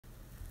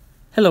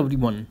Hello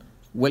everyone,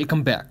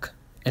 welcome back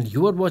and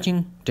you are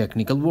watching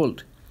Technical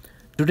World.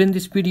 Today in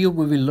this video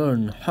we will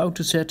learn how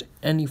to set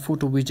any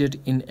photo widget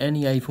in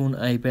any iPhone,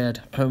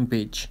 iPad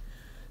homepage.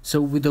 So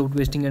without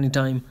wasting any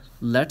time,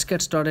 let's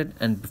get started,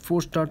 and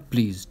before start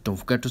please don't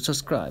forget to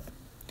subscribe.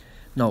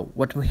 Now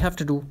what we have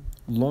to do,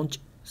 launch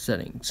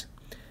settings.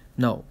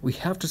 Now we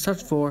have to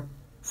search for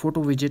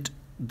photo widget.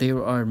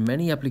 There are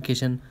many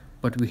applications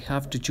but we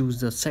have to choose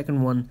the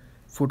second one,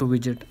 photo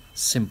widget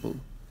simple.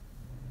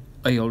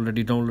 I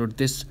already downloaded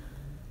this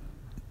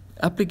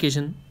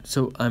application,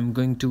 so I'm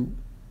going to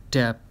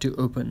tap to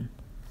open.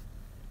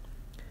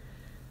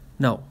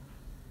 Now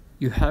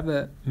you have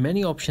a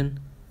many option.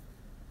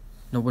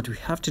 Now what we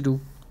have to do,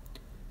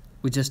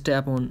 we just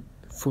tap on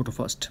photo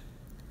first.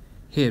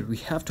 Here we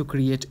have to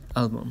create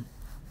album.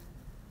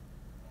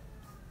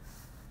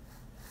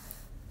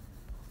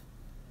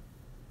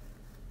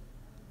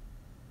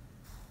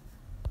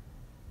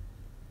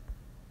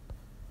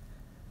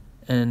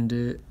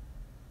 And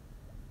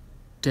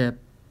tap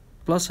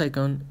plus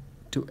icon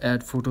to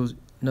add photos.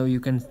 Now you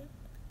can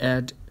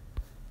add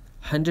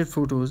 100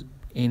 photos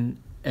in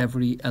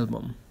every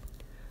album.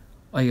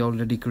 I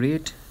already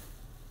create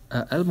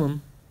an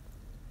album.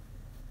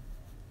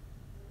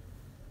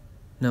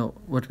 Now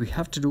what we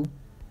have to do,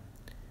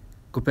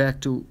 go back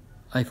to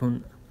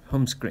iPhone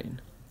home screen.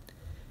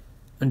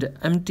 Under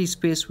empty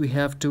space we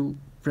have to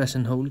press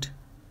and hold.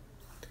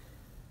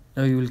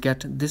 Now you will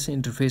get this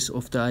interface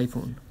of the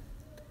iPhone.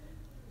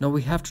 Now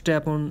we have to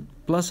tap on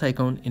plus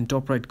icon in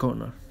top right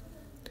corner.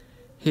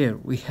 Here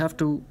we have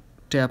to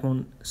tap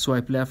on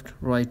swipe left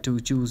right to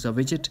choose a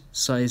widget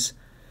size,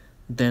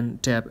 then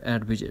tap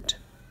add widget.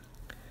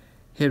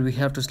 Here we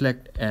have to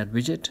select add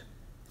widget,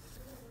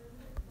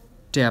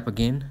 tap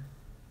again,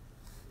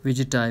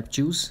 widget type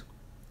choose,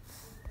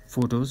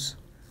 photos,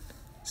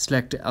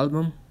 select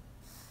album,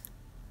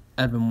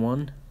 album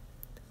 1,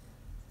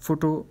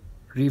 photo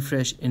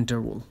refresh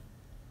interval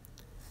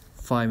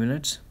 5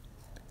 minutes,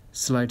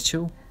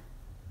 slideshow,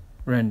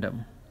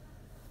 random.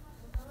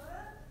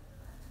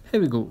 Here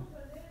we go.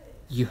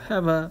 You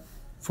have a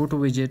photo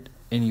widget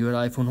in your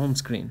iPhone home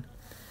screen.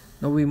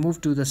 Now we move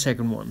to the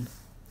second one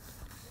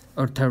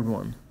or third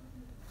one.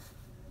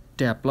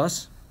 Tap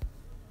plus,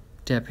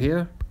 tap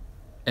here,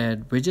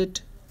 add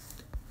widget,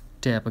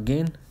 tap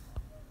again,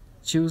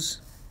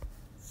 choose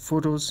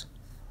photos,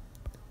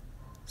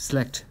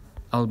 select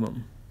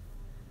album,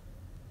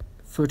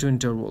 photo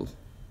interval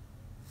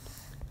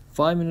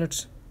 5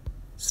 minutes,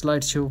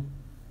 slideshow,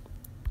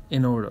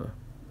 in order.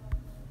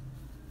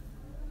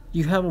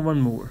 You have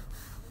one more.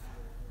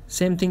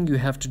 Same thing you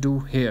have to do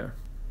here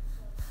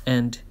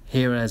and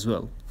here as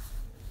well.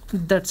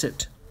 That's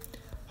it.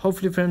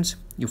 Hopefully friends,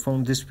 you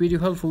found this video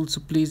helpful,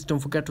 so please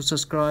don't forget to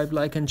subscribe,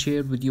 like and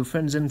share with your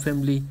friends and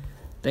family.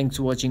 Thanks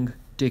for watching.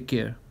 Take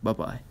care. Bye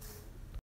bye.